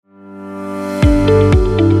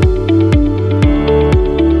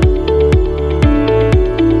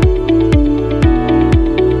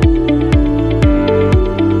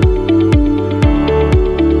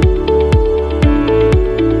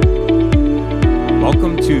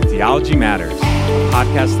to Theology Matters, a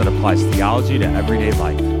podcast that applies theology to everyday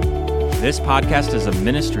life. This podcast is a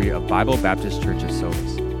ministry of Bible Baptist Church of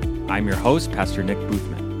Sodus. I'm your host, Pastor Nick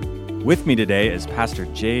Boothman. With me today is Pastor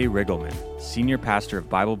Jay Riggleman, Senior Pastor of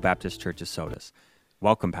Bible Baptist Church of Sodus.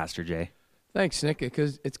 Welcome, Pastor Jay. Thanks, Nick.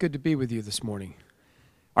 It's good to be with you this morning.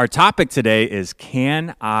 Our topic today is,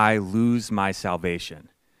 can I lose my salvation?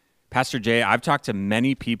 Pastor Jay, I've talked to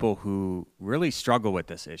many people who really struggle with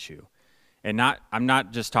this issue. And I'm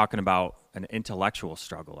not just talking about an intellectual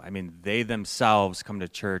struggle. I mean, they themselves come to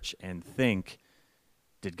church and think,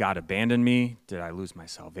 did God abandon me? Did I lose my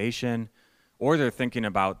salvation? Or they're thinking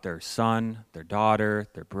about their son, their daughter,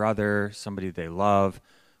 their brother, somebody they love,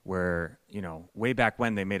 where, way back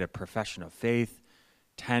when they made a profession of faith,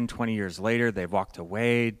 10, 20 years later, they've walked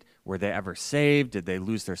away. Were they ever saved? Did they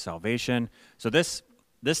lose their salvation? So this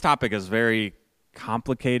topic is very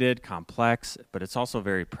complicated, complex, but it's also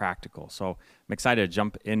very practical. So I'm excited to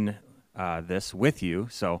jump in this with you.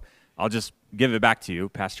 So I'll just give it back to you,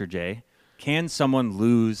 Pastor Jay. Can someone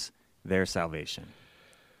lose their salvation?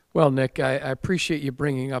 Well, Nick, I appreciate you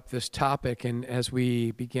bringing up this topic. And as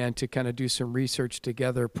we began to kind of do some research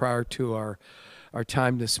together prior to our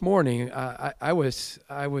time this morning, I was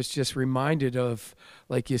just reminded of,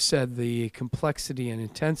 like you said, the complexity and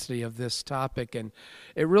intensity of this topic, and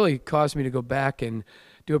it really caused me to go back and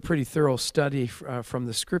do a pretty thorough study from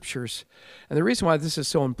the scriptures. And the reason why this is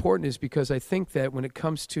so important is because I think that when it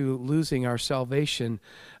comes to losing our salvation,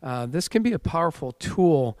 this can be a powerful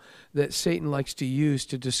tool that Satan likes to use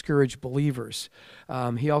to discourage believers.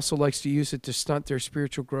 He also likes to use it to stunt their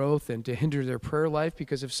spiritual growth and to hinder their prayer life,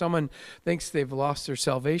 because if someone thinks they've lost their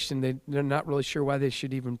salvation, they're not really sure why they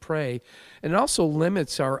should even pray. And it also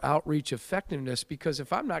limits our outreach effectiveness, because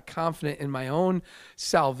if I'm not confident in my own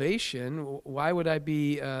salvation, why would I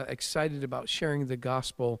be excited about sharing the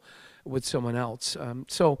gospel with someone else?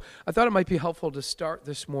 So I thought it might be helpful to start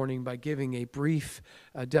this morning by giving a brief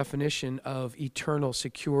definition of eternal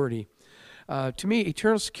security. To me,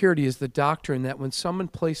 eternal security is the doctrine that when someone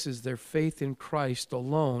places their faith in Christ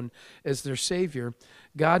alone as their Savior,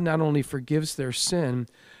 God not only forgives their sin,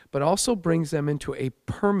 but also brings them into a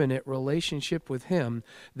permanent relationship with Him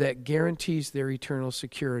that guarantees their eternal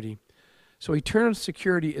security. So eternal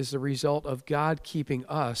security is the result of God keeping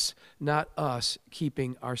us, not us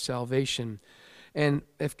keeping our salvation. And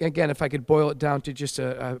if I could boil it down to just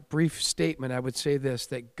a brief statement, I would say this,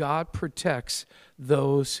 that God protects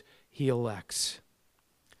those He elects.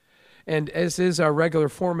 And as is our regular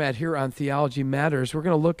format here on Theology Matters, we're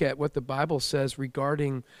going to look at what the Bible says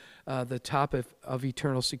regarding the topic of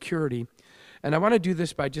eternal security. And I want to do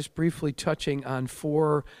this by just briefly touching on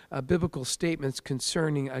four biblical statements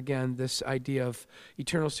concerning, again, this idea of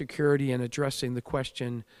eternal security and addressing the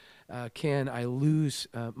question, can I lose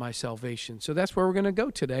my salvation? So that's where we're going to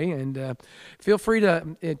go today. And feel free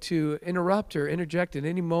to interrupt or interject at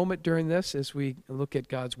any moment during this as we look at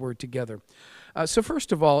God's Word together. So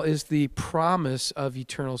first of all is the promise of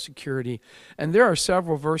eternal security. And there are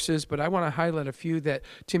several verses, but I want to highlight a few that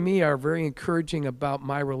to me are very encouraging about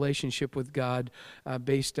my relationship with God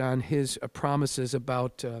based on His promises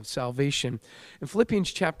about salvation. In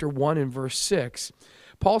Philippians chapter 1 and verse 6,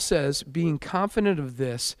 Paul says, being confident of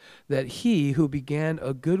this, that He who began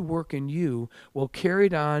a good work in you will carry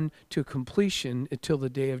it on to completion until the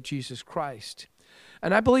day of Jesus Christ.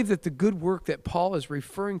 And I believe that the good work that Paul is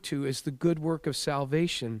referring to is the good work of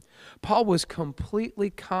salvation. Paul was completely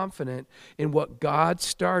confident in what God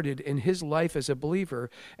started in his life as a believer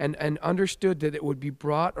and understood that it would be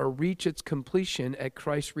brought or reach its completion at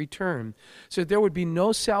Christ's return. So there would be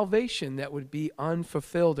no salvation that would be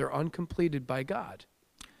unfulfilled or uncompleted by God.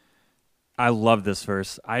 I love this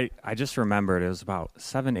verse. I just remembered it was about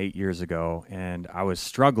 7-8 years ago, and I was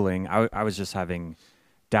struggling. I was just having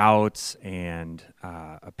doubts and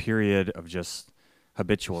a period of just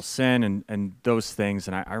habitual sin and those things.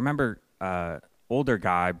 And I remember an older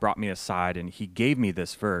guy brought me aside, and he gave me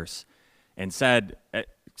this verse and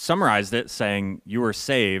summarized it saying, you were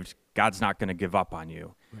saved, God's not going to give up on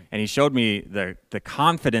you. Right. And he showed me the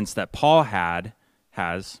confidence that Paul had,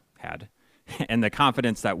 and the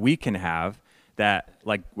confidence that we can have, that,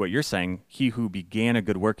 like what you're saying, He who began a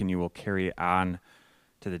good work in you will carry it on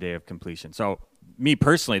to the day of completion. So me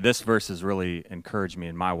personally, this verse has really encouraged me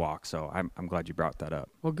in my walk. So I'm glad you brought that up.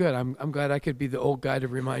 Well, good. I'm glad I could be the old guy to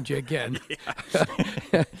remind you again.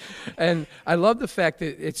 And I love the fact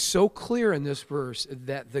that it's so clear in this verse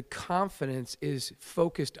that the confidence is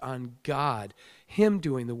focused on God, Him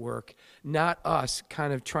doing the work, not us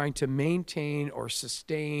kind of trying to maintain or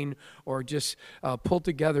sustain or just pull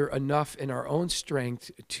together enough in our own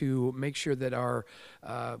strength to make sure that our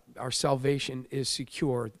salvation is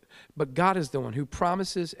secure. But God is the one who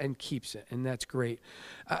promises and keeps it, and that's great.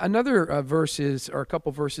 Another verse is, or a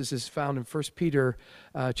couple verses, is found in 1 Peter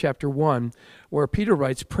chapter 1, where Peter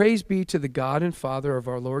writes, "Praise be to the God and Father of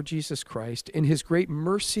our Lord Jesus Christ. In His great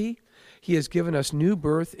mercy, He has given us new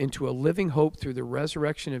birth into a living hope through the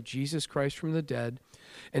resurrection of Jesus Christ from the dead,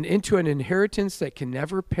 and into an inheritance that can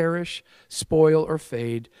never perish, spoil, or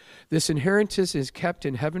fade. This inheritance is kept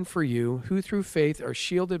in heaven for you, who through faith are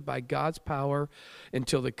shielded by God's power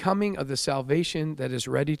until the coming of the salvation that is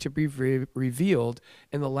ready to be revealed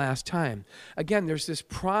in the last time." Again, there's this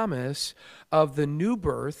promise of the new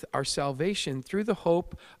birth, our salvation through the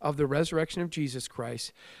hope of the resurrection of Jesus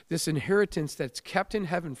Christ, this inheritance that's kept in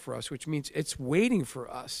heaven for us, which means it's waiting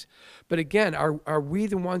for us. But again, are we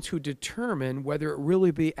the ones who determine whether it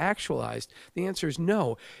really be actualized? The answer is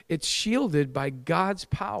no. It's shielded by God's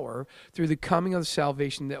power through the coming of the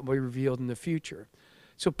salvation that will be revealed in the future.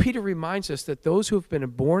 So Peter reminds us that those who have been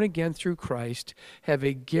born again through Christ have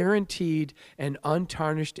a guaranteed and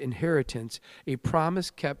untarnished inheritance, a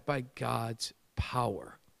promise kept by God's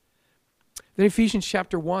power. Then Ephesians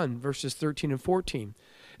chapter 1, verses 13 and 14.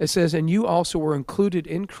 It says, "And you also were included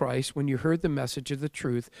in Christ when you heard the message of the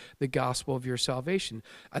truth, the gospel of your salvation."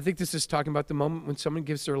 I think this is talking about the moment when someone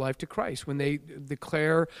gives their life to Christ, when they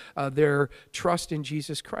declare their trust in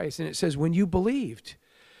Jesus Christ. And it says, "When you believed,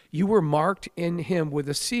 you were marked in Him with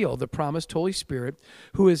a seal, the promised Holy Spirit,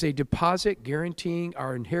 who is a deposit guaranteeing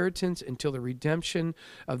our inheritance until the redemption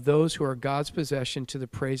of those who are God's possession to the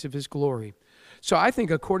praise of His glory." So I think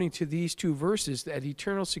according to these two verses, that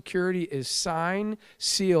eternal security is signed,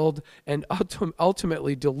 sealed, and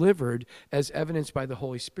ultimately delivered as evidenced by the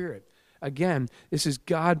Holy Spirit. Again, this is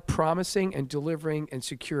God promising and delivering and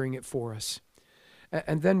securing it for us.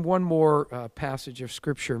 And then one more passage of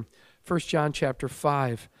Scripture, 1 John chapter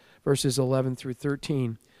 5, verses 11 through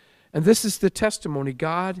 13. "And this is the testimony: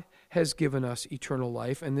 God has given us eternal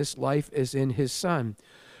life, and this life is in His Son.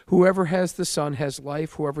 Whoever has the Son has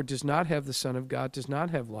life. Whoever does not have the Son of God does not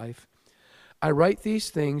have life. I write these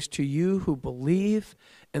things to you who believe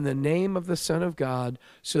in the name of the Son of God,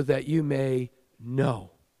 so that you may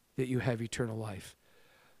know that you have eternal life."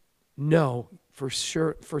 Know for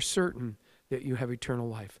certain that you have eternal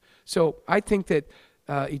life. So I think that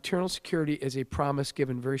eternal security is a promise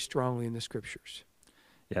given very strongly in the Scriptures.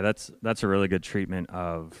 Yeah, that's a really good treatment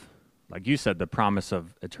of, like you said, the promise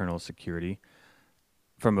of eternal security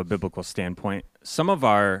from a biblical standpoint. Some of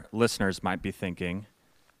our listeners might be thinking,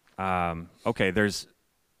 okay, there's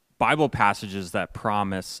Bible passages that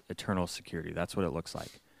promise eternal security. That's what it looks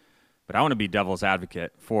like. But I want to be devil's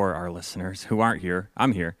advocate for our listeners who aren't here.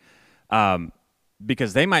 I'm here.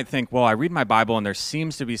 Because they might think, well, I read my Bible and there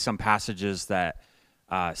seems to be some passages that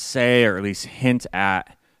say, or at least hint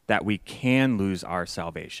at, that we can lose our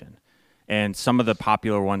salvation. And some of the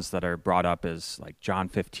popular ones that are brought up is like John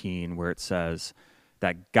 15, where it says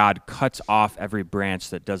that God cuts off every branch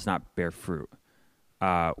that does not bear fruit,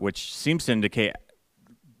 which seems to indicate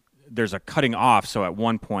there's a cutting off, so at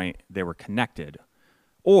one point they were connected.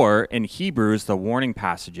 Or in Hebrews, the warning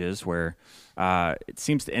passages where it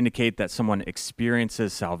seems to indicate that someone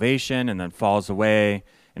experiences salvation and then falls away,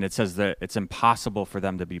 and it says that it's impossible for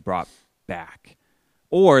them to be brought back.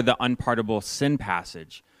 Or the unpardonable sin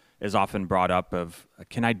passage is often brought up of,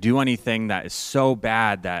 can I do anything that is so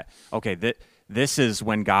bad that, okay, this is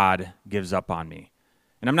when God gives up on me?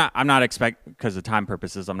 And I'm not because of time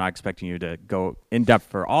purposes, I'm not expecting you to go in depth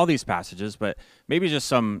for all these passages, but maybe just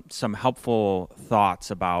some helpful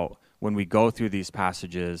thoughts about when we go through these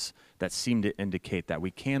passages that seem to indicate that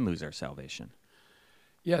we can lose our salvation.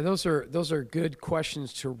 Yeah, those are good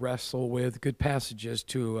questions to wrestle with, good passages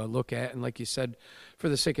to look at. And like you said, for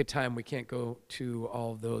the sake of time, we can't go to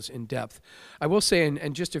all of those in depth. I will say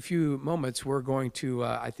in just a few moments, we're going to,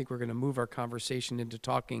 I think we're going to move our conversation into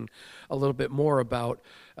talking a little bit more about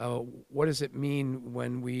what does it mean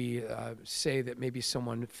when we say that maybe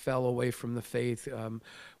someone fell away from the faith?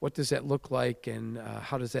 What does that look like, and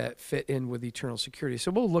how does that fit in with eternal security?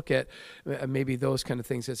 So we'll look at maybe those kind of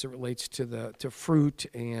things as it relates to fruit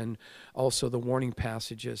and also the warning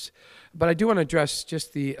passages. But I do want to address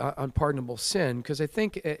just the unpardonable sin, because I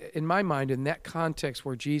think in my mind, in that context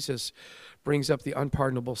where Jesus brings up the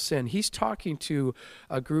unpardonable sin. He's talking to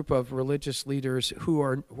a group of religious leaders who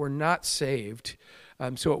were not saved.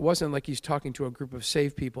 So it wasn't like he's talking to a group of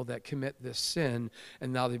saved people that commit this sin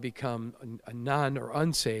and now they become a non or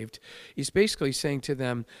unsaved. He's basically saying to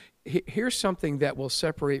them, here's something that will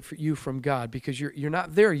separate you from God, because you're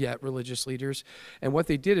not there yet, religious leaders. And what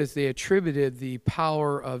they did is they attributed the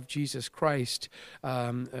power of Jesus Christ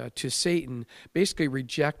to Satan, basically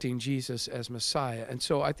rejecting Jesus as Messiah. And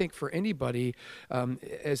so I think for anybody,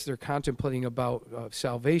 as they're contemplating about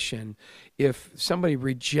salvation, if somebody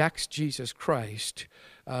rejects Jesus Christ,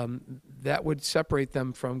 that would separate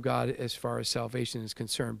them from God as far as salvation is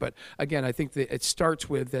concerned. But again, I think that it starts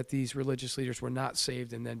with that these religious leaders were not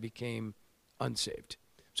saved and then became unsaved.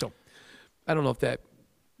 So I don't know if that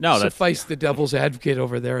sufficed the devil's advocate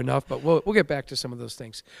over there enough, but we'll get back to some of those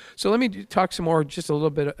things. So let me talk some more, just a little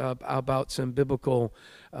bit about some biblical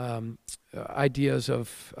ideas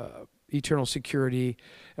of eternal security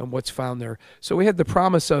and what's found there. So we had the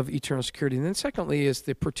promise of eternal security. And then secondly is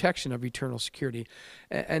the protection of eternal security.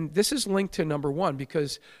 And this is linked to number one,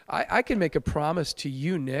 because I can make a promise to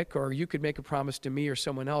you, Nick, or you could make a promise to me or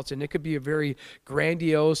someone else, and it could be a very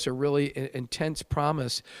grandiose or really intense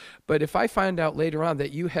promise. But if I find out later on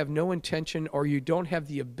that you have no intention or you don't have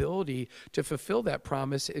the ability to fulfill that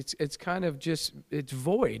promise, it's kind of just, it's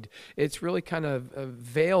void. It's really kind of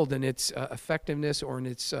veiled in its effectiveness or in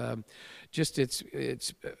its just its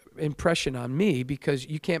impression on me, because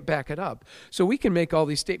you can't back it up. So we can make all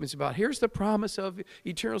these statements about, here's the promise of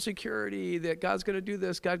eternal security, that God's going to do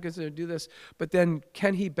this, God's going to do this, but then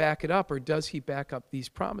can he back it up, or does he back up these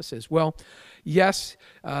promises? Well, yes,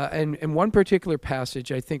 and one particular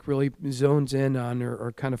passage I think really zones in on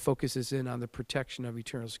or kind of focuses in on the protection of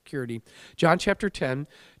eternal security. John chapter 10,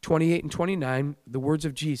 28 and 29, the words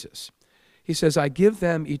of Jesus. He says, I give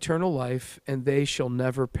them eternal life, and they shall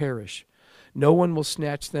never perish. No one will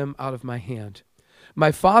snatch them out of my hand.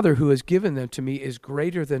 My Father who has given them to me is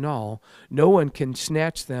greater than all. No one can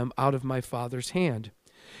snatch them out of my Father's hand.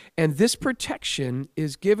 And this protection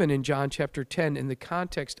is given in John chapter 10 in the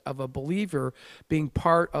context of a believer being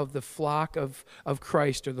part of the flock of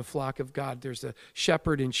Christ, or the flock of God. There's a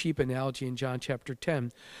shepherd and sheep analogy in John chapter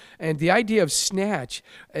 10. And the idea of snatch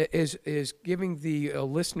is giving the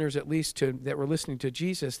listeners, at least that were listening to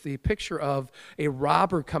Jesus, the picture of a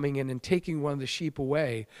robber coming in and taking one of the sheep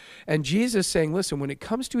away. And Jesus saying, listen, when it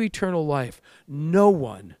comes to eternal life, no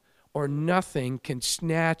one or nothing can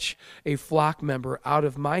snatch a flock member out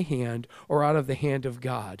of my hand or out of the hand of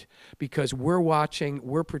God, because we're watching,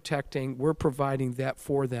 we're protecting, we're providing that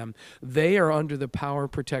for them. They are under the power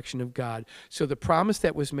and protection of God. So the promise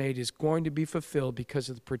that was made is going to be fulfilled because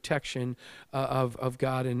of the protection of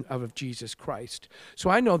God and of Jesus Christ. So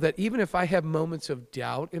I know that even if I have moments of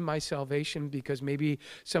doubt in my salvation, because maybe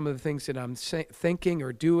some of the things that I'm thinking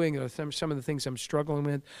or doing, or some of the things I'm struggling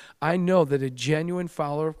with, I know that a genuine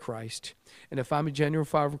follower of Christ, and if I'm a genuine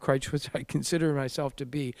follower of Christ, which I consider myself to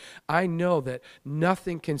be, I know that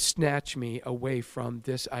nothing can snatch me away from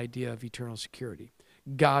this idea of eternal security.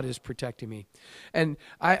 God is protecting me. And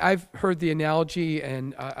I've heard the analogy,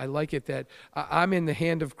 and I like it, that I'm in the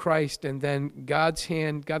hand of Christ, and then God's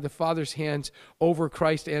hand, God the Father's hands over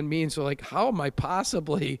Christ and me. And so like, how am I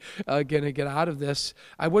possibly going to get out of this?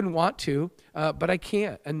 I wouldn't want to, but I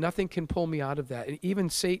can't, and nothing can pull me out of that. And even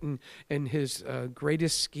Satan and his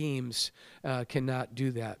greatest schemes cannot do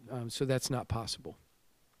that. So that's not possible.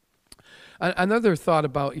 Another thought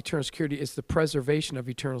about eternal security is the preservation of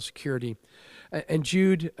eternal security. And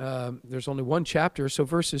Jude, there's only one chapter, so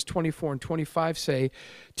verses 24 and 25 say,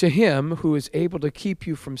 to him who is able to keep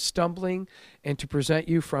you from stumbling and to present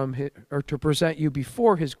you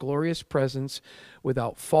before his glorious presence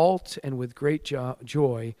without fault and with great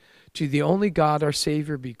joy, to the only God our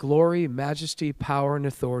Savior be glory, majesty, power, and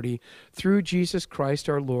authority through Jesus Christ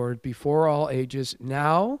our Lord, before all ages,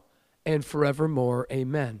 now and forevermore.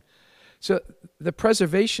 Amen. So the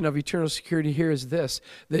preservation of eternal security here is this,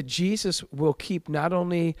 that Jesus will not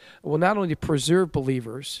only preserve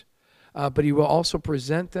believers, but he will also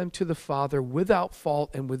present them to the Father without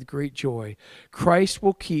fault and with great joy. Christ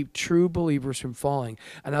will keep true believers from falling.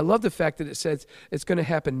 And I love the fact that it says it's going to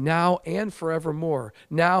happen now and forevermore,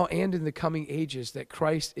 now and in the coming ages, that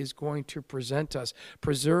Christ is going to present us,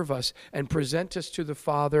 preserve us, and present us to the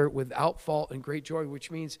Father without fault and great joy,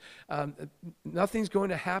 which means nothing's going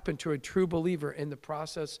to happen to a true believer in the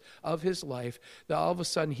process of his life that all of a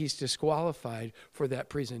sudden he's disqualified for that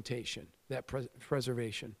presentation, that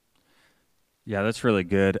preservation. Yeah, that's really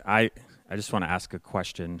good. I just want to ask a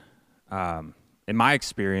question. In my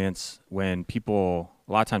experience, a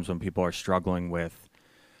lot of times when people are struggling with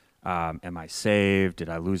Am I saved? Did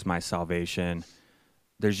I lose my salvation?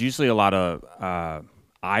 There's usually a lot of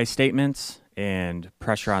I statements and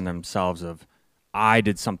pressure on themselves of, I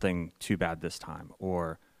did something too bad this time,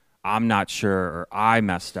 or I'm not sure, or I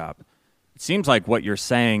messed up. It seems like what you're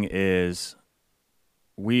saying is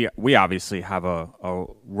we obviously have a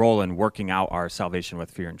role in working out our salvation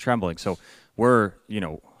with fear and trembling. So we're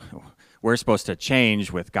supposed to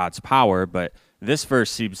change with God's power, but this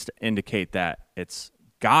verse seems to indicate that it's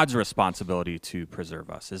God's responsibility to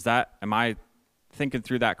preserve us. Am I thinking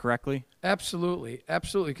through that correctly? Absolutely,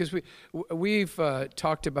 absolutely. Because we've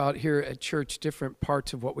talked about here at church different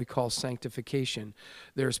parts of what we call sanctification.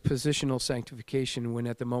 There's positional sanctification, when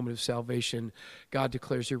at the moment of salvation, God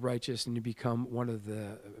declares you righteous and you become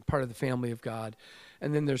part of the family of God.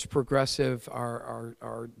 And then there's progressive,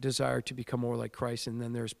 our desire to become more like Christ, and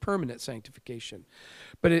then there's permanent sanctification.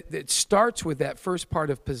 But it starts with that first part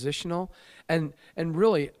of positional, and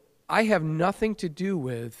really, I have nothing to do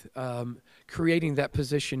with creating that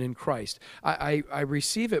position in Christ. I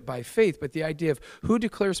receive it by faith, but the idea of who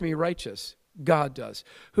declares me righteous? God does.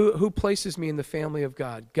 Who places me in the family of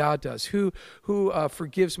God? God does. Who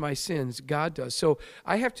forgives my sins? God does. So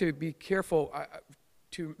I have to be careful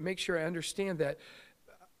to make sure I understand that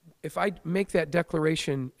if I make that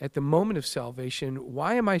declaration at the moment of salvation,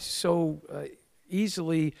 why am I so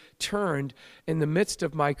easily turned in the midst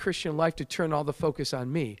of my Christian life to turn all the focus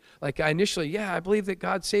on me? Like I initially, I believe that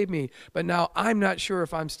God saved me, but now I'm not sure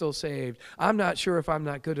if I'm still saved. I'm not sure if I'm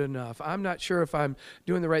not good enough. I'm not sure if I'm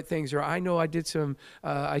doing the right things, or I know I did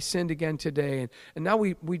I sinned again today. And now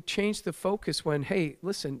we change the focus when, hey,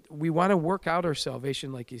 listen, we want to work out our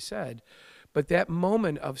salvation like you said, but that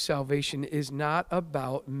moment of salvation is not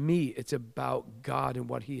about me. It's about God and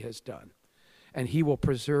what he has done. And he will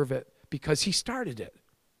preserve it because he started it.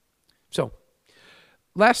 So,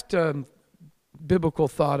 last biblical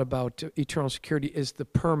thought about eternal security is the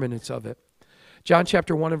permanence of it. John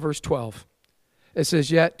chapter 1 and verse 12. It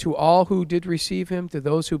says, "Yet to all who did receive him, to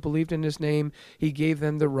those who believed in his name, he gave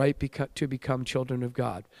them the right to become children of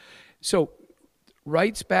God." So,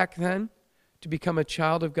 rights back then, to become a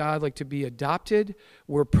child of God, like to be adopted,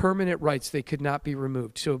 were permanent rights. They could not be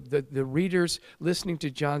removed. So the readers listening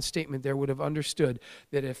to John's statement there would have understood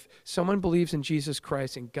that if someone believes in Jesus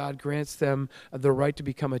Christ and God grants them the right to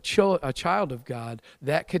become a child of God,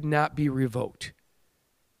 that could not be revoked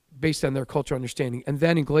based on their cultural understanding. And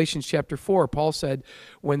then in Galatians chapter 4, Paul said,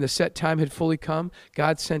 when the set time had fully come,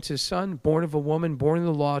 God sent his son, born of a woman, born in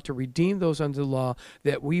the law, to redeem those under the law,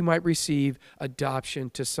 that we might receive adoption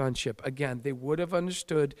to sonship. Again, they would have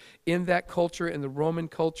understood in that culture, in the Roman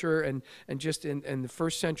culture, and just in the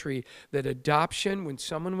first century, that adoption, when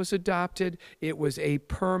someone was adopted, it was a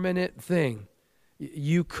permanent thing.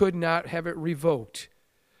 You could not have it revoked.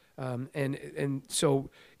 And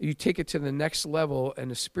so you take it to the next level,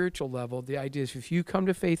 and a spiritual level. The idea is if you come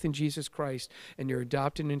to faith in Jesus Christ and you're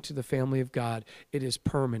adopted into the family of God, it is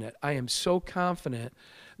permanent. I am so confident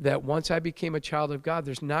that once I became a child of God,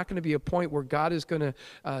 there's not going to be a point where God is going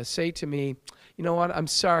to say to me, you know what, I'm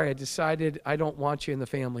sorry, I decided I don't want you in the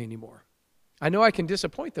family anymore. I know I can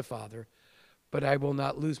disappoint the Father, but I will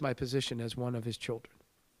not lose my position as one of his children.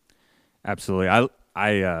 Absolutely.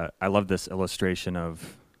 I love this illustration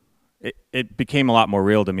of it became a lot more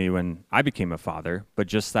real to me when I became a father, but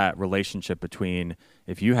just that relationship between,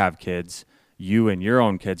 if you have kids, you and your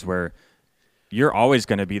own kids, where you're always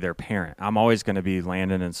going to be their parent. I'm always going to be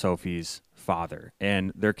Landon and Sophie's father.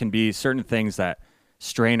 And there can be certain things that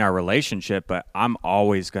strain our relationship, but I'm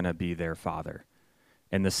always going to be their father.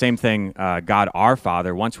 And the same thing, God our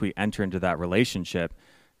Father, once we enter into that relationship,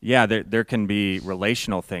 there can be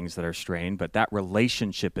relational things that are strained, but that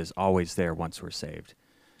relationship is always there once we're saved.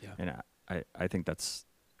 Yeah. And I think that's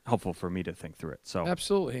helpful for me to think through it. So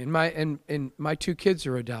absolutely. And my two kids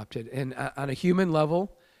are adopted. And on a human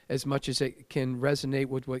level, as much as it can resonate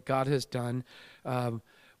with what God has done,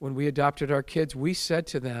 when we adopted our kids, we said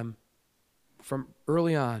to them from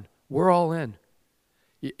early on, we're all in.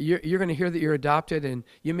 You're going to hear that you're adopted, and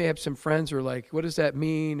you may have some friends who are like, what does that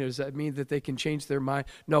mean? Does that mean that they can change their mind?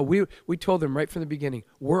 No, we told them right from the beginning,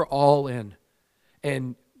 we're all in.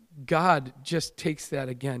 And God just takes that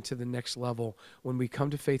again to the next level. When we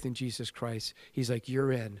come to faith in Jesus Christ, he's like,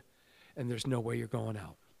 you're in, and there's no way you're going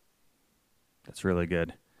out. That's really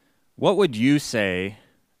good. What would you say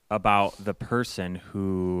about the person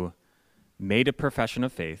who made a profession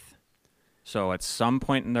of faith? So at some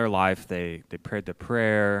point in their life, they prayed the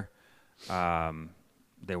prayer,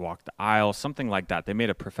 they walked the aisle, something like that. They made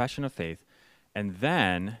a profession of faith, and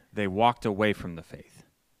then they walked away from the faith.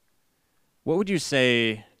 What would you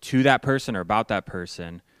say to that person or about that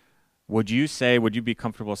person would you be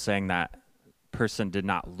comfortable saying that person did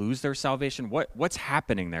not lose their salvation? What's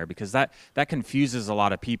happening there? Because that confuses a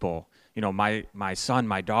lot of people. You know, my son,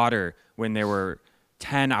 my daughter, when they were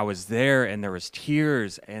 10, I was there and there was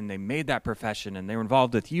tears and they made that profession and they were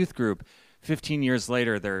involved with youth group. 15 years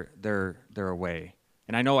later, they're away.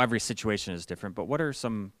 And I know every situation is different, but what are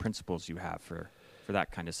some principles you have for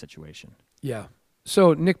that kind of situation? Yeah.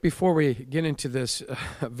 So, Nick, before we get into this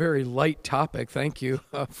very light topic, thank you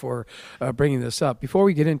for bringing this up. Before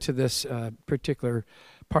we get into this particular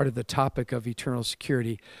part of the topic of eternal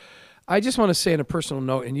security, I just want to say on a personal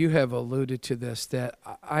note, and you have alluded to this, that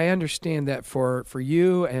I understand that for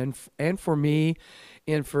you and for me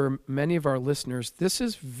and for many of our listeners, this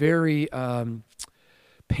is very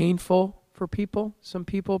painful for some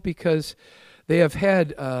people, because they have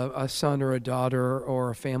had a son or a daughter or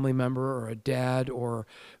a family member or a dad or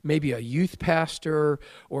maybe a youth pastor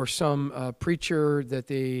or some preacher that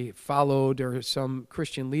they followed or some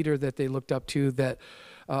Christian leader that they looked up to, that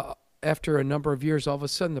after a number of years, all of a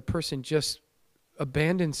sudden the person just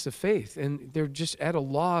abandons the faith and they're just at a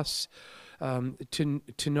loss to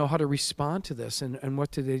know how to respond to this and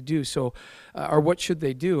what do they do, so or what should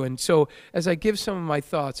they do. And so as I give some of my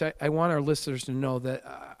thoughts, I want our listeners to know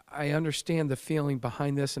that I understand the feeling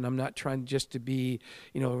behind this, and I'm not trying just to be,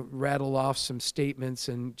 rattle off some statements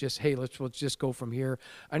and just, hey, let's just go from here.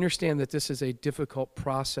 I understand that this is a difficult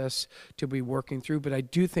process to be working through, but I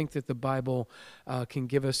do think that the Bible can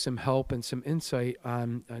give us some help and some insight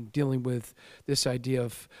on dealing with this idea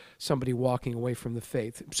of somebody walking away from the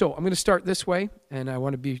faith. So I'm going to start this way, and I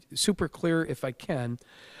want to be super clear if I can.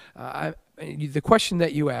 The question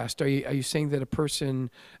that you asked, are you saying that a person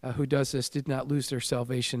who does this did not lose their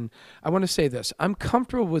salvation? I want to say this. I'm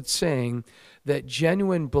comfortable with saying that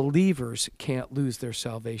genuine believers can't lose their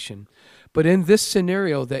salvation. But in this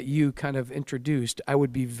scenario that you kind of introduced, I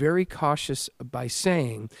would be very cautious by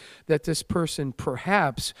saying that this person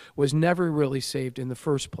perhaps was never really saved in the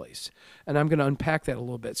first place. And I'm going to unpack that a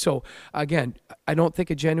little bit. So again, I don't think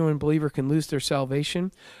a genuine believer can lose their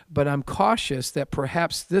salvation, but I'm cautious that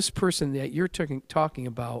perhaps this person that you're talking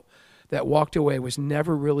about that walked away was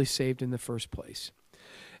never really saved in the first place.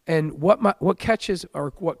 And what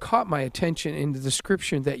caught my attention in the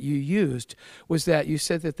description that you used was that you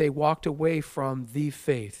said that they walked away from the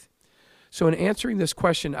faith. So in answering this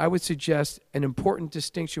question, I would suggest an important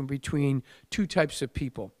distinction between two types of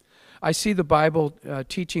people. I see the Bible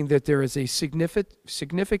teaching that there is a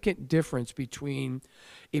significant difference between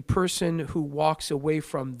a person who walks away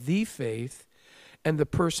from the faith and the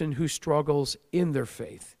person who struggles in their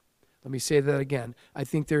faith. Let me say that again. I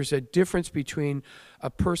think there's a difference between a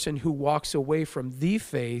person who walks away from the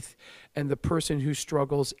faith and the person who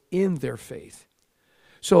struggles in their faith.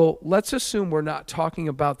 So let's assume we're not talking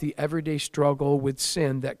about the everyday struggle with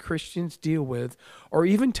sin that Christians deal with, or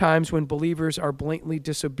even times when believers are blatantly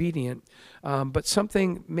disobedient, but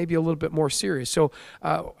something maybe a little bit more serious. So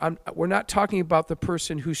we're not talking about the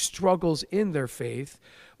person who struggles in their faith.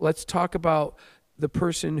 Let's talk about the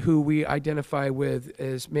person who we identify with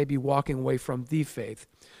as maybe walking away from the faith.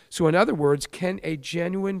 So in other words, can a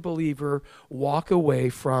genuine believer walk away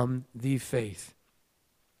from the faith?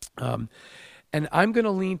 And I'm going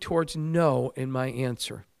to lean towards no in my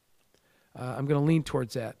answer. I'm going to lean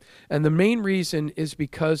towards that. And the main reason is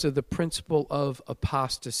because of the principle of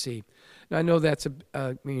apostasy. Now, I know that's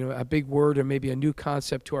a big word or maybe a new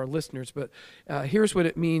concept to our listeners, but here's what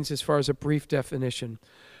it means as far as a brief definition.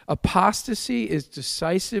 Apostasy is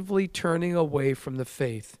decisively turning away from the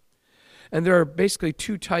faith. And there are basically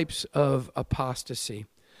two types of apostasy.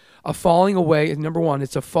 A falling away, number one,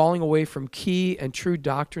 it's a falling away from key and true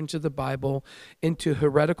doctrines of the Bible into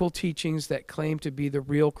heretical teachings that claim to be the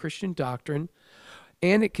real Christian doctrine.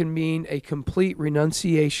 And it can mean a complete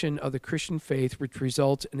renunciation of the Christian faith, which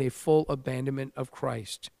results in a full abandonment of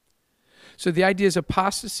Christ. So the idea is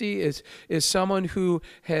apostasy is someone who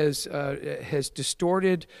has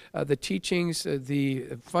distorted the teachings, the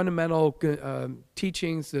fundamental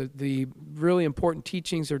teachings, the really important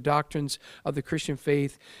teachings or doctrines of the Christian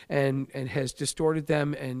faith, and has distorted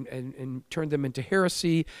them and turned them into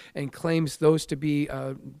heresy and claims those to be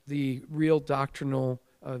the real doctrinal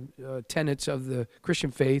tenets of the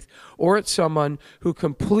Christian faith. Or it's someone who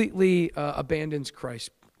completely abandons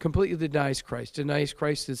Christ, completely denies Christ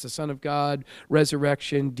as the Son of God,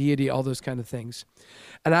 resurrection, deity, all those kind of things.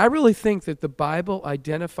 And I really think that the Bible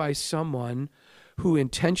identifies someone who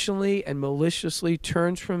intentionally and maliciously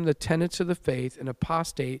turns from the tenets of the faith and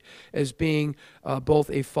apostate as being both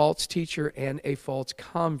a false teacher and a false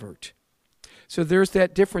convert. So there's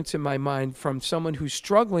that difference in my mind from someone who's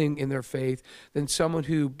struggling in their faith than someone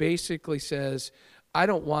who basically says, I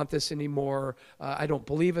don't want this anymore, I don't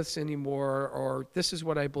believe this anymore, or this is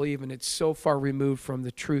what I believe, and it's so far removed from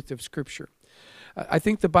the truth of Scripture. I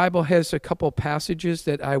think the Bible has a couple passages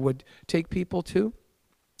that I would take people to.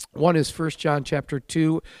 One is 1 John chapter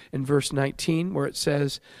 2 and verse 19, where it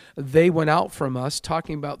says, they went out from us,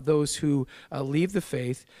 talking about those who leave the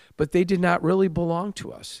faith, but they did not really belong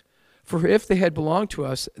to us. For if they had belonged to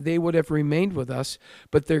us, they would have remained with us,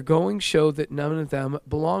 but their going showed that none of them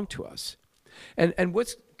belonged to us. And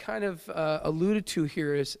what's kind of alluded to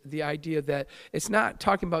here is the idea that it's not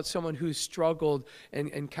talking about someone who's struggled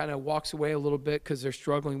and kind of walks away a little bit because they're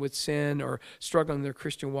struggling with sin or struggling in their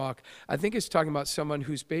Christian walk. I think it's talking about someone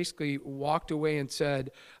who's basically walked away and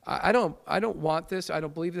said, I don't want this, I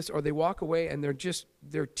don't believe this, or they walk away and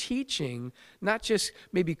they're teaching, not just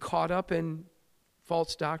maybe caught up in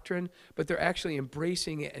false doctrine, but they're actually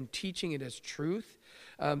embracing it and teaching it as truth.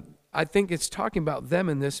 I think it's talking about them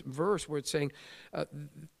in this verse where it's saying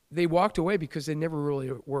they walked away because they never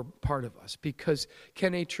really were part of us. Because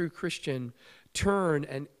can a true Christian turn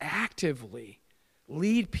and actively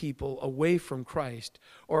lead people away from Christ,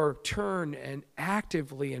 or turn and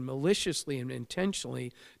actively and maliciously and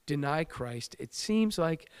intentionally deny Christ? It seems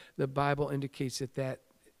like the Bible indicates that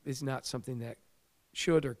is not something that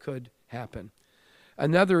should or could happen.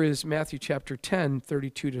 Another is Matthew chapter 10,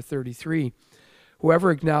 32 to 33.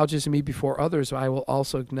 Whoever acknowledges me before others, I will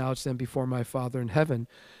also acknowledge them before my Father in heaven.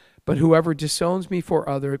 But whoever disowns me before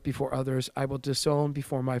others, I will disown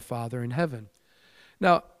before my Father in heaven.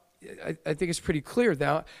 Now, I think it's pretty clear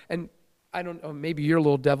now, and I don't know, maybe your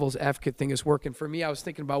little devil's advocate thing is working. For me, I was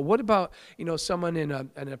thinking about, what about, someone in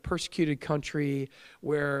a persecuted country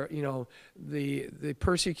where, the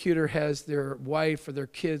persecutor has their wife or their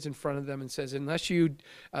kids in front of them and says, unless you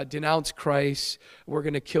denounce Christ, we're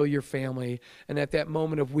going to kill your family. And at that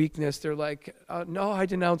moment of weakness, they're like, no, I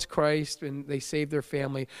denounce Christ, and they save their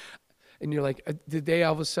family. And you're like, did they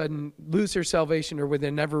all of a sudden lose their salvation, or were they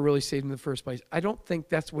never really saved in the first place? I don't think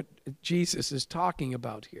that's what Jesus is talking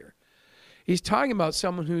about here. He's talking about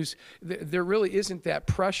someone who's, there really isn't that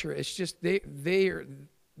pressure. It's just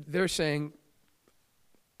they're saying,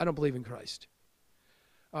 I don't believe in Christ.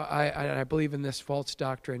 I believe in this false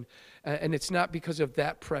doctrine. And it's not because of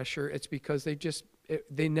that pressure. It's because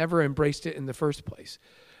they never embraced it in the first place.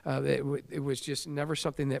 It was just never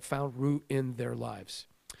something that found root in their lives.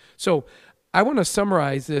 So I want to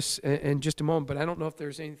summarize this in just a moment, but I don't know if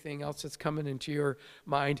there's anything else that's coming into your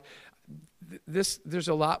mind. There's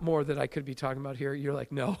a lot more that I could be talking about here. You're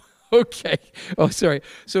like, no. Okay. Oh, sorry.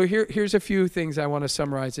 So here's a few things I want to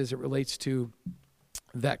summarize as it relates to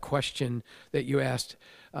that question that you asked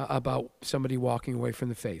about somebody walking away from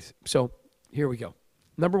the faith. So here we go.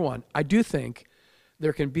 Number one, I do think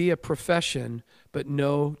there can be a profession but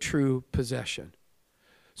no true possession.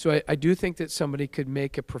 So I do think that somebody could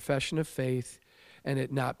make a profession of faith and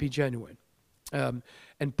it not be genuine. And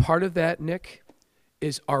part of that, Nick,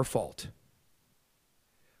 is our fault,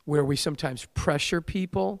 where we sometimes pressure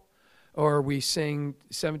people, or we sing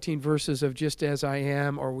 17 verses of Just As I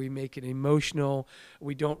Am, or we make it emotional.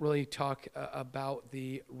 We don't really talk about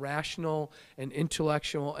the rational and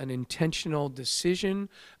intellectual and intentional decision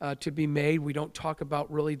to be made. We don't talk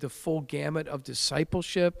about really the full gamut of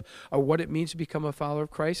discipleship or what it means to become a follower of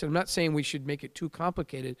Christ. And I'm not saying we should make it too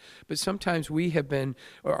complicated, but sometimes we have been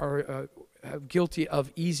guilty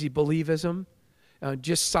of easy believism.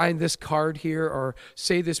 Just sign this card here or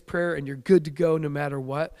say this prayer and you're good to go no matter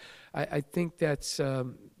what. I think that's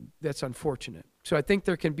unfortunate. So I think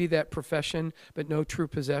there can be that profession, but no true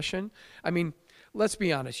possession. I mean, let's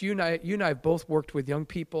be honest. You and I have both worked with young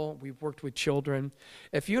people. We've worked with children.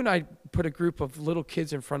 If you and I put a group of little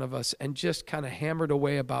kids in front of us and just kind of hammered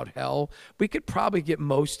away about hell, we could probably get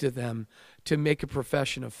most of them to make a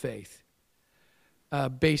profession of faith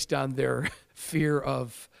based on their fear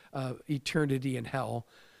of eternity in hell.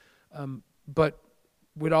 But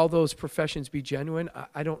would all those professions be genuine?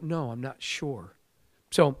 I don't know. I'm not sure.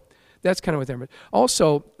 So that's kind of what they're.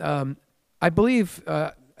 Also, I believe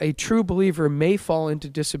a true believer may fall into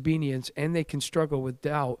disobedience and they can struggle with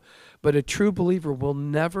doubt, but a true believer will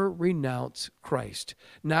never renounce Christ,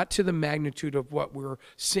 not to the magnitude of what we're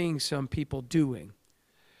seeing some people doing.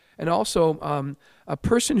 And also, a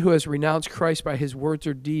person who has renounced Christ by his words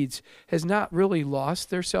or deeds has not really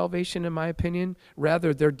lost their salvation, in my opinion.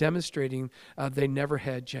 Rather, they're demonstrating they never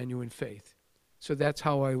had genuine faith. So that's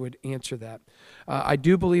how I would answer that. I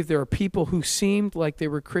do believe there are people who seemed like they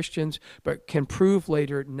were Christians, but can prove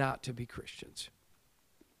later not to be Christians.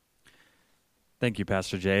 Thank you,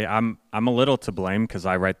 Pastor Jay. I'm a little to blame because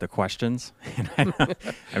I write the questions. I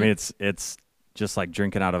mean, it's just like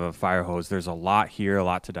drinking out of a fire hose. There's a lot here, a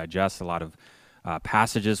lot to digest, a lot of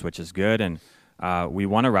passages, which is good, and we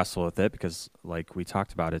want to wrestle with it because, like we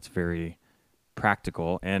talked about, it's very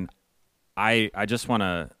practical. And I just want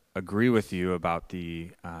to agree with you about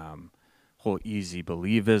the whole easy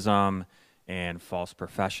believism and false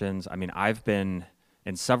professions. I mean, I've been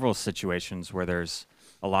in several situations where there's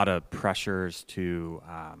a lot of pressures to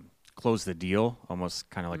close the deal, almost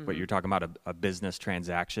kind of like what you're talking about, a business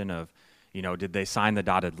transaction of, did they sign the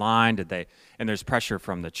dotted line? And there's pressure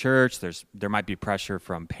from the church. There might be pressure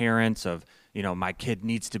from parents of, my kid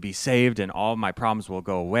needs to be saved and all my problems will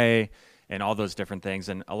go away and all those different things.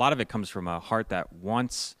 And a lot of it comes from a heart that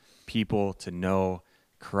wants people to know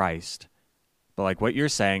Christ. But like what you're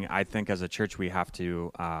saying, I think as a church, we have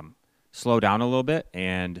to slow down a little bit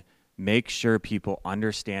and make sure people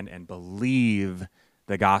understand and believe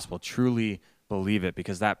the gospel, truly believe it,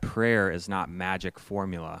 because that prayer is not magic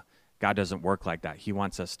formula. God doesn't work like that. He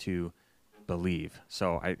wants us to believe.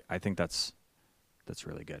 So I think that's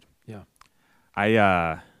really good. Yeah.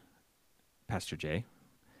 Pastor Jay,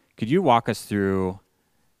 could you walk us through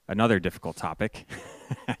another difficult topic?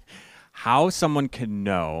 How someone can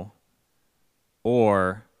know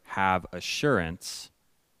or have assurance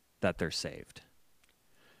that they're saved?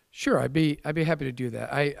 Sure, I'd be happy to do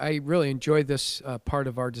that. I really enjoyed this part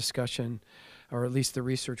of our discussion, or at least the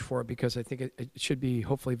research for it, because I think it should be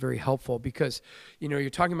hopefully very helpful, because, you're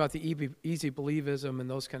talking about the easy believism and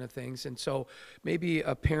those kind of things. And so maybe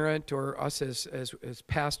a parent or us as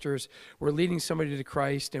pastors, we're leading somebody to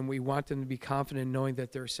Christ and we want them to be confident in knowing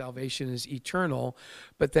that their salvation is eternal.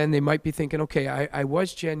 But then they might be thinking, okay, I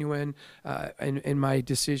was genuine in my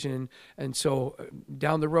decision. And so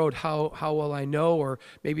down the road, how will I know? Or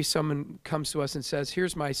maybe someone comes to us and says,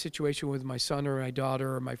 here's my situation with my son or my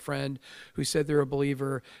daughter or my friend who said they're a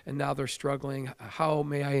believer and now they're struggling. How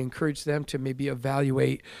may I encourage them to maybe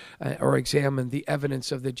evaluate or examine the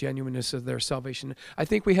evidence of the genuineness of their salvation? I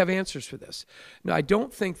think we have answers for this. Now, I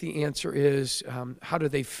don't think the answer is how do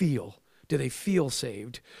they feel? Do they feel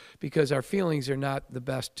saved? Because our feelings are not the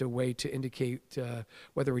best way to indicate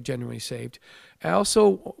whether we're genuinely saved. I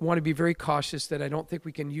also want to be very cautious that I don't think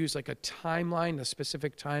we can use like a timeline, a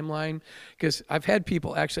specific timeline, because I've had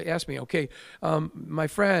people actually ask me, okay, my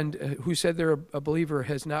friend who said they're a believer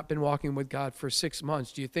has not been walking with God for 6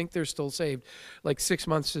 months. Do you think they're still saved? Like 6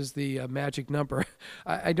 months is the magic number.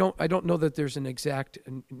 I don't know that there's an exact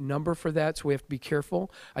number for that, so we have to be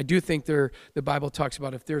careful. I do think the Bible talks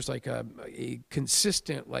about if there's like a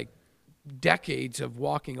consistent, like, decades of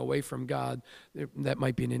walking away from God, that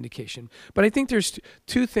might be an indication. But I think there's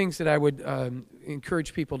two things that I would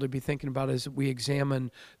encourage people to be thinking about as we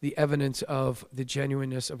examine the evidence of the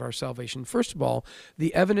genuineness of our salvation. First of all,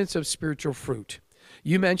 the evidence of spiritual fruit.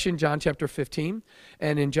 You mentioned John chapter 15,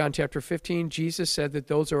 and in John chapter 15, Jesus said that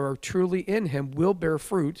those who are truly in him will bear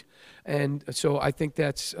fruit, and so I think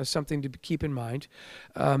that's something to keep in mind.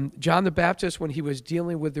 John the Baptist, when he was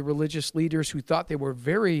dealing with the religious leaders who thought they were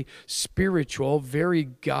very spiritual, very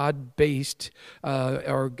God-based,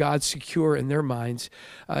 or God-secure in their minds,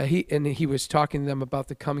 he was talking to them about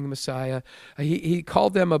the coming Messiah. He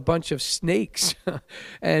called them a bunch of snakes,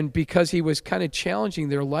 and because he was kind of challenging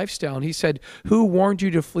their lifestyle, and he said, "Who warned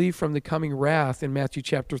you to flee from the coming wrath?" in Matthew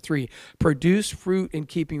chapter 3. Produce fruit in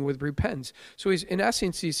keeping with repentance. So in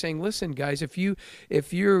essence, he's saying, listen, guys, if you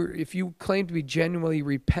claim to be genuinely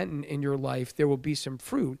repentant in your life, there will be some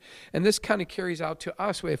fruit. And this kind of carries out to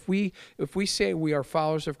us. If we say we are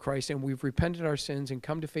followers of Christ and we've repented our sins and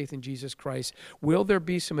come to faith in Jesus Christ, will there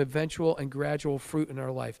be some eventual and gradual fruit in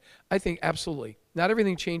our life? I think absolutely. Not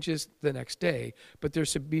everything changes the next day, but there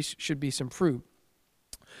should be some fruit.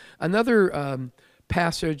 Another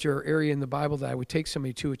passage or area in the Bible that I would take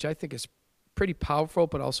somebody to, which I think is pretty powerful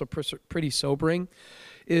but also pretty sobering,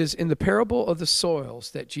 is in the parable of the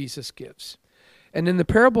soils that Jesus gives. And in the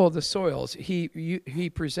parable of the soils, he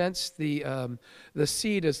presents the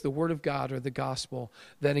seed as the word of God or the gospel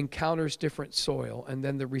that encounters different soil, and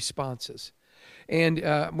then the responses. And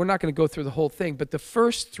we're not going to go through the whole thing, but the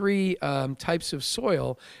first three types of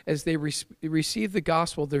soil, as they receive the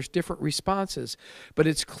gospel, there's different responses. But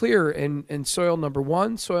it's clear in soil number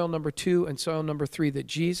 1, soil number 2, and soil number 3 that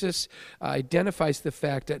Jesus identifies the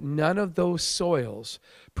fact that none of those soils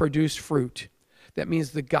produce fruit. That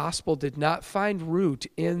means the gospel did not find root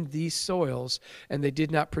in these soils, and they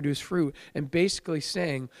did not produce fruit. And basically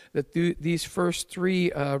saying that these first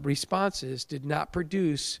three responses did not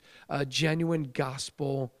produce genuine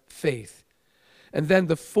gospel faith. And then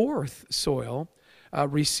the fourth soil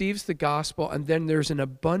receives the gospel, and then there's an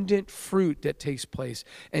abundant fruit that takes place.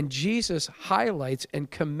 And Jesus highlights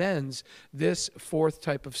and commends this fourth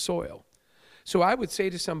type of soil. So I would say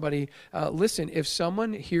to somebody, listen, if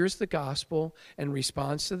someone hears the gospel and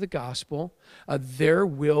responds to the gospel, there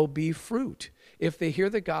will be fruit. If they hear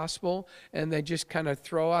the gospel and they just kind of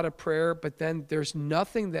throw out a prayer, but then there's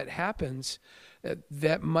nothing that happens,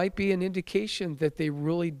 that might be an indication that they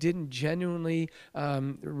really didn't genuinely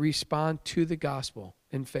respond to the gospel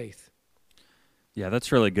in faith. Yeah,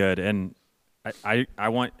 that's really good. And I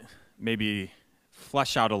want maybe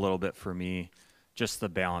flesh out a little bit for me just the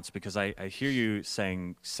balance, because I hear you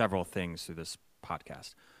saying several things through this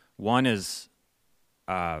podcast. One is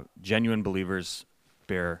genuine believers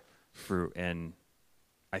bear fruit. And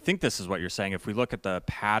I think this is what you're saying. If we look at the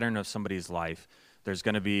pattern of somebody's life, there's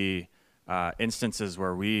going to be instances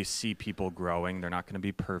where we see people growing. They're not going to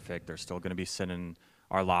be perfect. There's still going to be sin in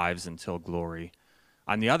our lives until glory.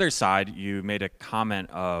 On the other side, you made a comment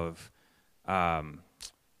of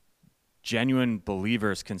genuine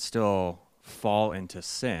believers can still fall into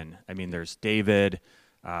sin. I mean, there's David,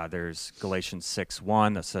 there's Galatians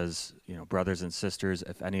 6:1 that says, brothers and sisters,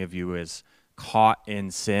 if any of you is caught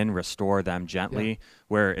in sin, restore them gently. Yeah.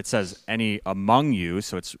 Where it says any among you,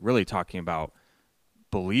 so it's really talking about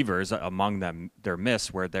believers among them, their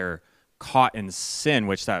midst, where they're caught in sin,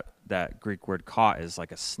 which that Greek word caught is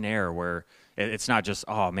like a snare, where it's not just,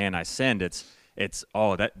 oh man, I sinned. It's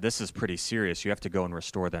this is pretty serious. You have to go and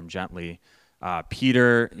restore them gently.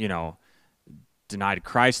 Peter, denied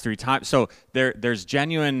Christ 3 times. So there's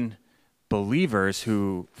genuine believers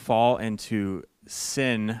who fall into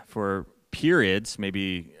sin for periods,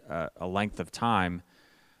 maybe a length of time.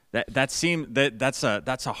 That's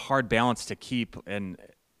a hard balance to keep, and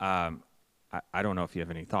I don't know if you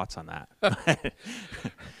have any thoughts on that.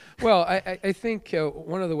 Well, I think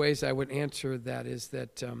one of the ways I would answer that is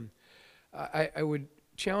that I would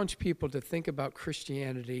challenge people to think about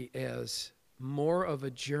Christianity as more of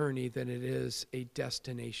a journey than it is a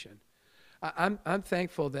destination. I'm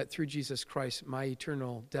thankful that through Jesus Christ, my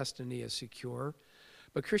eternal destiny is secure.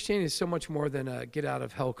 But Christianity is so much more than a get out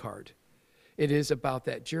of hell card. It is about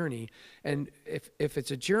that journey. And if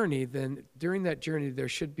it's a journey, then during that journey, there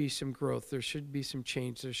should be some growth. There should be some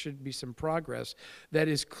change. There should be some progress that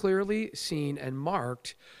is clearly seen and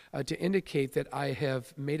marked to indicate that I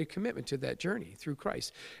have made a commitment to that journey through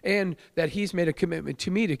Christ, and that he's made a commitment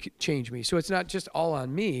to me to change me. So it's not just all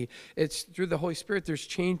on me. It's through the Holy Spirit, there's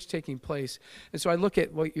change taking place. And so I look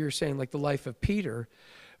at what you're saying, like the life of Peter.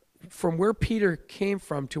 From where Peter came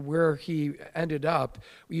from to where he ended up,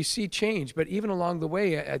 you see change. But even along the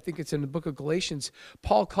way, I think it's in the book of Galatians,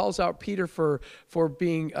 Paul calls out Peter for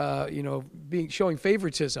being, showing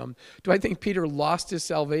favoritism. Do I think Peter lost his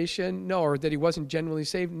salvation? No. Or that he wasn't genuinely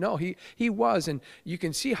saved? No, he was. And you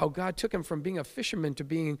can see how God took him from being a fisherman to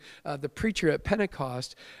being the preacher at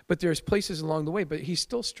Pentecost. But there's places along the way. But he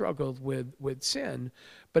still struggled with sin.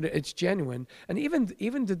 But it's genuine. And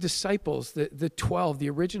even the disciples, the 12,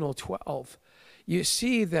 the original 12, you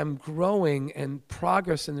see them growing and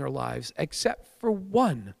progress in their lives, except for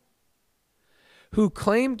one who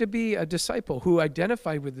claimed to be a disciple, who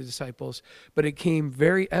identified with the disciples, but it came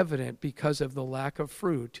very evident because of the lack of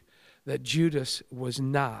fruit that Judas was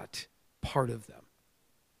not part of them.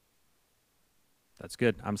 That's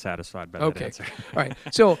good. I'm satisfied by that answer. All right.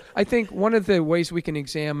 So I think one of the ways we can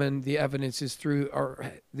examine the evidence is through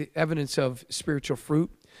the evidence of spiritual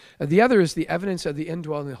fruit. The other is the evidence of the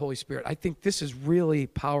indwelling of the Holy Spirit. I think this is really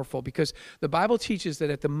powerful because the Bible teaches that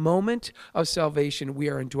at the moment of salvation, we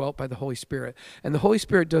are indwelt by the Holy Spirit. And the Holy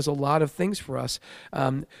Spirit does a lot of things for us.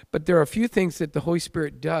 But there are a few things that the Holy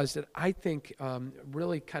Spirit does that I think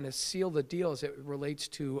really kind of seal the deal as it relates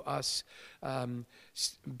to us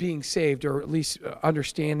being saved, or at least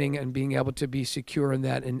understanding and being able to be secure in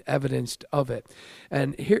that and evidenced of it.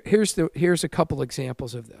 And here's a couple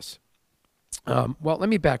examples of this. Well, let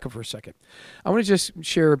me back up for a second. I want to just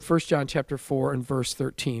share 1 John chapter 4 and verse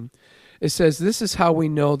 13. It says, this is how we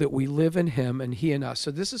know that we live in him and he in us.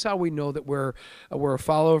 So this is how we know that we're a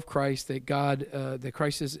follower of Christ, that that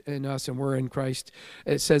Christ is in us and we're in Christ.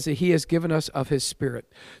 It says that he has given us of his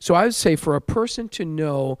Spirit. So I would say for a person to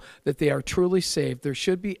know that they are truly saved, there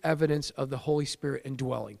should be evidence of the Holy Spirit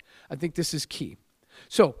indwelling. I think this is key.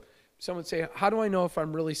 So someone would say, how do I know if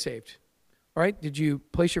I'm really saved? All right, did you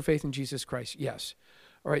place your faith in Jesus Christ? Yes.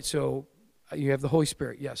 All right, so you have the Holy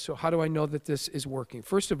Spirit. Yes. So how do I know that this is working?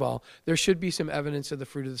 First of all, there should be some evidence of the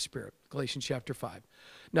fruit of the Spirit, Galatians chapter 5.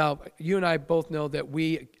 Now, you and I both know that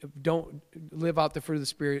we don't live out the fruit of the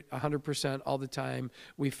Spirit 100% all the time.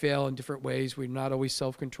 We fail in different ways. We're not always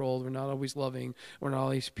self-controlled. We're not always loving. We're not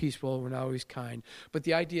always peaceful. We're not always kind. But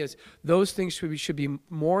the idea is those things should be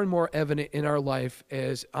more and more evident in our life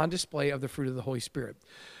as on display of the fruit of the Holy Spirit.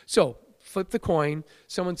 So flip the coin.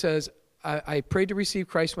 Someone says, I prayed to receive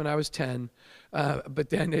Christ when I was 10, but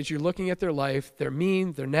then as you're looking at their life, they're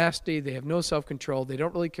mean, they're nasty, they have no self-control, they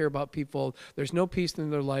don't really care about people, there's no peace in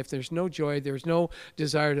their life, there's no joy, there's no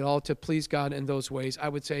desire at all to please God in those ways. I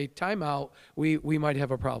would say, time out, we might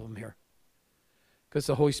have a problem here, because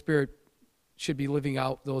the Holy Spirit should be living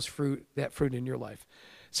out that fruit in your life.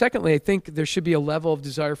 Secondly, I think there should be a level of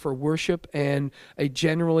desire for worship and a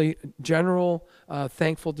general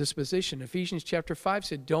thankful disposition. Ephesians chapter 5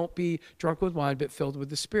 said, don't be drunk with wine, but filled with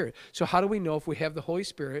the Spirit. So how do we know if we have the Holy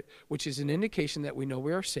Spirit, which is an indication that we know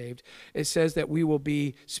we are saved? It says that we will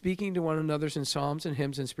be speaking to one another in psalms and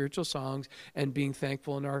hymns and spiritual songs and being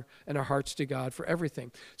thankful in our hearts to God for everything.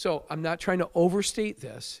 So I'm not trying to overstate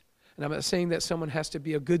this, and I'm not saying that someone has to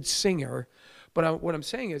be a good singer, but what I'm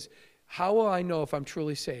saying is, how will I know if I'm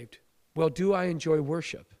truly saved? Well, do I enjoy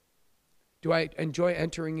worship? Do I enjoy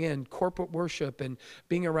entering in corporate worship and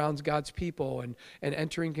being around God's people and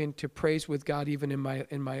entering into praise with God even in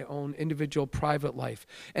my own individual private life?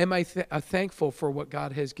 Am I thankful for what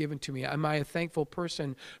God has given to me? Am I a thankful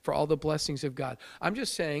person for all the blessings of God? I'm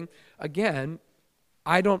just saying, again,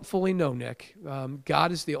 I don't fully know, Nick.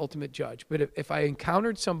 God is the ultimate judge. But if I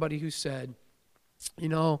encountered somebody who said,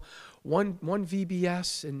 one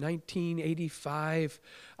VBS in 1985,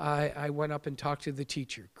 I went up and talked to the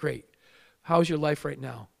teacher. Great. How's your life right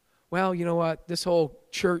now? Well, you know what? This whole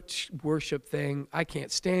church worship thing, I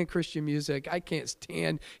can't stand Christian music. I can't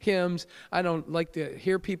stand hymns. I don't like to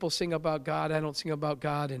hear people sing about God. I don't sing about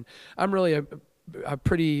God. And I'm really a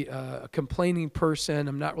pretty complaining person.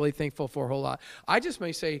 I'm not really thankful for a whole lot. I just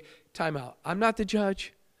may say, time out. I'm not the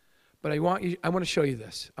judge. But I want to show you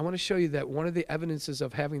this. I want to show you that one of the evidences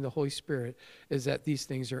of having the Holy Spirit is that these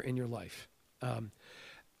things are in your life. A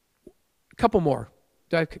couple more.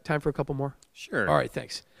 Do I have time for a couple more? Sure. All right,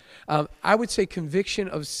 thanks. I would say conviction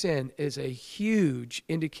of sin is a huge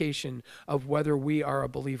indication of whether we are a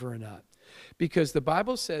believer or not. Because the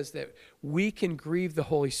Bible says that we can grieve the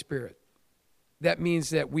Holy Spirit. That means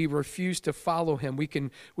that we refuse to follow him. We can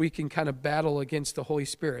kind of battle against the Holy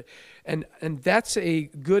Spirit. And that's a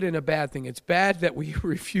good and a bad thing. It's bad that we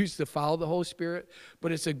refuse to follow the Holy Spirit,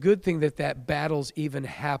 but it's a good thing that battle's even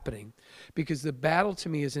happening. Because the battle to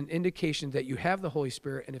me is an indication that you have the Holy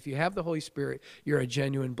Spirit, and if you have the Holy Spirit, you're a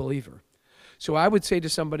genuine believer. So I would say to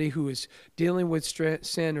somebody who is dealing with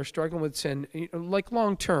sin or struggling with sin, like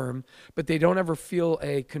long term, but they don't ever feel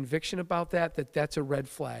a conviction about that's a red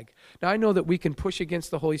flag. Now, I know that we can push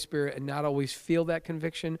against the Holy Spirit and not always feel that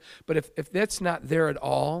conviction, but if that's not there at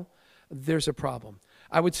all, there's a problem.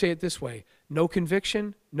 I would say it this way: no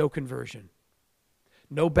conviction, no conversion.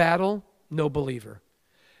 No battle, no believer.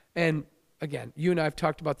 And again, you and I have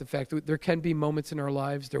talked about the fact that there can be moments in our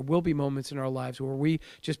lives, there will be moments in our lives where we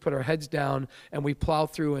just put our heads down and we plow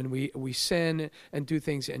through and we sin and do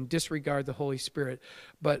things and disregard the Holy Spirit.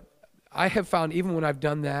 But I have found even when I've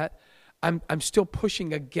done that, I'm still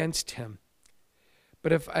pushing against him.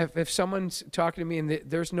 But if someone's talking to me and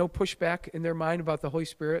there's no pushback in their mind about the Holy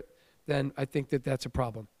Spirit, then I think that's a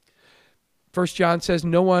problem. 1 John says,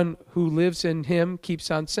 no one who lives in him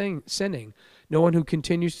keeps on sinning. No one who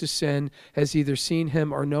continues to sin has either seen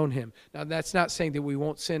him or known him. Now, that's not saying that we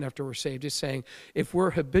won't sin after we're saved. It's saying if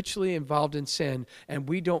we're habitually involved in sin and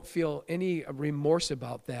we don't feel any remorse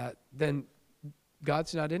about that, then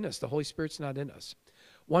God's not in us. The Holy Spirit's not in us.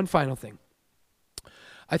 One final thing.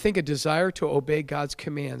 I think a desire to obey God's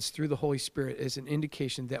commands through the Holy Spirit is an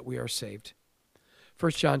indication that we are saved.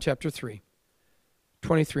 1 John chapter 3,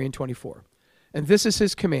 23 and 24. And this is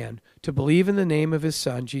his command, to believe in the name of his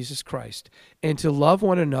Son, Jesus Christ, and to love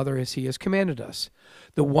one another as he has commanded us.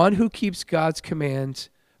 The one who keeps God's commands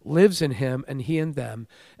lives in him and he in them.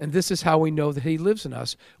 And this is how we know that he lives in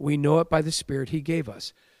us. We know it by the Spirit he gave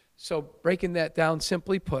us. So breaking that down,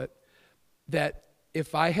 simply put, that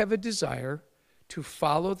if I have a desire to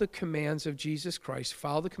follow the commands of Jesus Christ,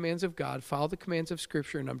 follow the commands of God, follow the commands of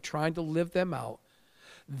Scripture, and I'm trying to live them out,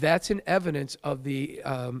 that's an evidence of the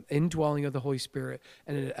indwelling of the Holy Spirit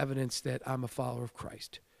and an evidence that I'm a follower of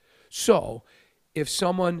Christ. So if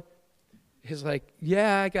someone is like,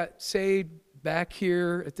 yeah, I got saved back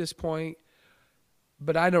here at this point,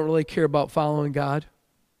 but I don't really care about following God,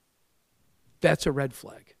 that's a red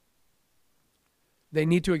flag. They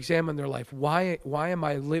need to examine their life. Why am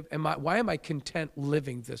I content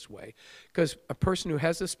living this way? Because a person who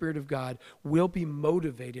has the Spirit of God will be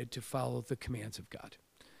motivated to follow the commands of God.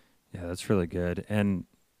 Yeah, that's really good. And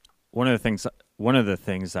one of the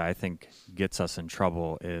things that I think gets us in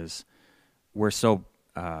trouble is we're so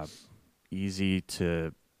easy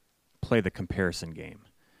to play the comparison game.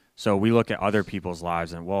 So we look at other people's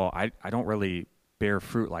lives and, well, I don't really bear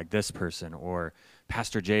fruit like this person, or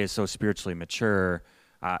Pastor Jay is so spiritually mature.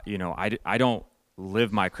 I don't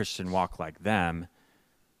live my Christian walk like them.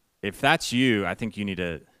 If that's you, I think you need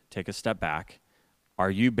to take a step back. Are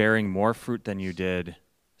you bearing more fruit than you did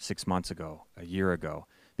 6 months ago, a year ago?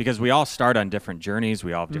 Because we all start on different journeys.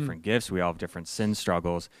 We all have different gifts. We all have different sin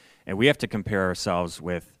struggles. And we have to compare ourselves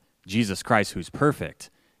with Jesus Christ, who's perfect.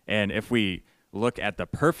 And if we look at the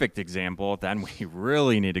perfect example, then we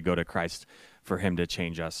really need to go to Christ for him to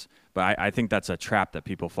change us. But I think that's a trap that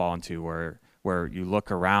people fall into where you look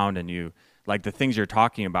around and you, like the things you're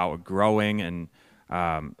talking about with growing and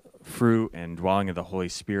fruit and dwelling of the Holy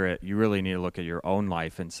Spirit, you really need to look at your own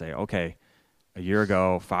life and say, okay, a year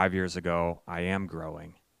ago, 5 years ago, I am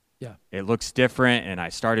growing. Yeah. It looks different, and I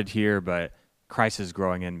started here, but Christ is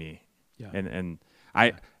growing in me. Yeah. And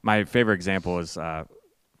my favorite example is,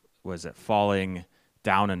 was it falling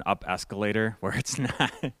down an up escalator, where it's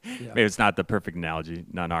not, maybe it's not the perfect analogy,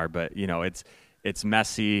 none are, but it's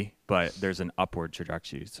messy, but there's an upward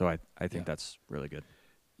trajectory. So I think that's really good.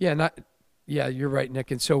 Yeah, you're right,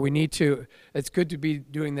 Nick. And so we need to, it's good to be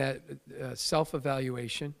doing that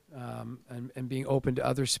self-evaluation and being open to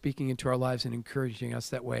others speaking into our lives and encouraging us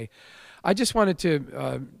that way. I just wanted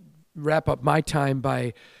to wrap up my time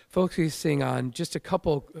by focusing on just a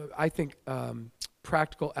couple, I think,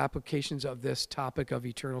 practical applications of this topic of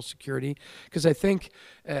eternal security, because I think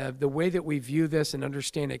the way that we view this and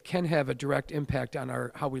understand it can have a direct impact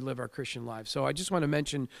on how we live our Christian lives. So I just want to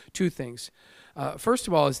mention two things. First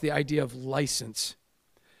of all is the idea of license.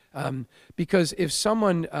 Because if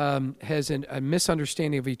someone has a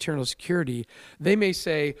misunderstanding of eternal security, they may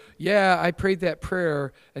say, yeah, I prayed that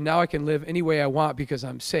prayer and now I can live any way I want because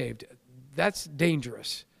I'm saved. That's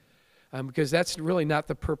dangerous. Because that's really not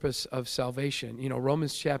the purpose of salvation.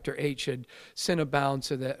 Romans chapter 8, should sin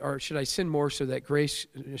abound or should I sin more so that grace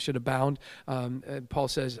should abound? And Paul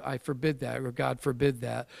says, I forbid that, or God forbid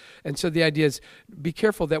that. And so the idea is, be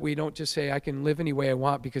careful that we don't just say, I can live any way I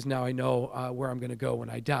want because now I know where I'm going to go when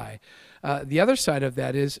I die. The other side of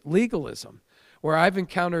that is legalism, where I've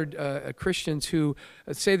encountered Christians who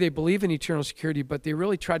say they believe in eternal security, but they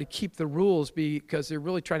really try to keep the rules because they're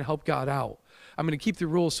really trying to help God out. I'm going to keep the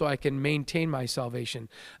rules so I can maintain my salvation.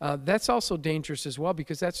 That's also dangerous as well,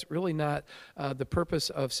 because that's really not the purpose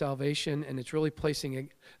of salvation, and it's really placing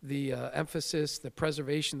the emphasis, the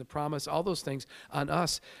preservation, the promise, all those things on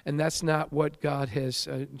us, and that's not what God has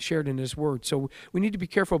shared in His Word. So we need to be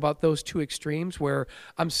careful about those two extremes, where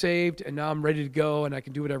I'm saved and now I'm ready to go and I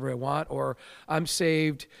can do whatever I want, or I'm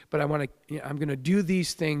saved but I'm going to do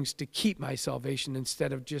these things to keep my salvation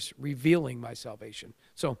instead of just revealing my salvation.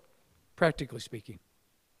 So, practically speaking,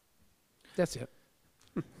 that's it.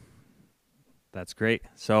 That's great.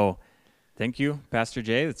 So thank you, Pastor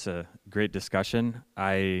Jay. It's a great discussion.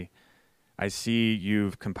 I see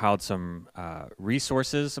you've compiled some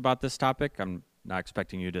resources about this topic. I'm not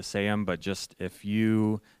expecting you to say them, but just if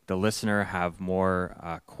you, the listener, have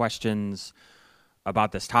more questions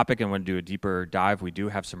about this topic and want to do a deeper dive, we do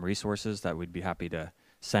have some resources that we'd be happy to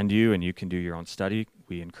send you, and you can do your own study.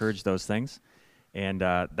 We encourage those things. And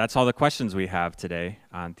that's all the questions we have today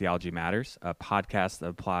on Theology Matters, a podcast that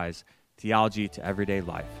applies theology to everyday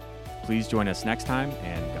life. Please join us next time,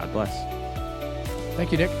 and God bless.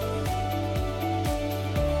 Thank you, Nick.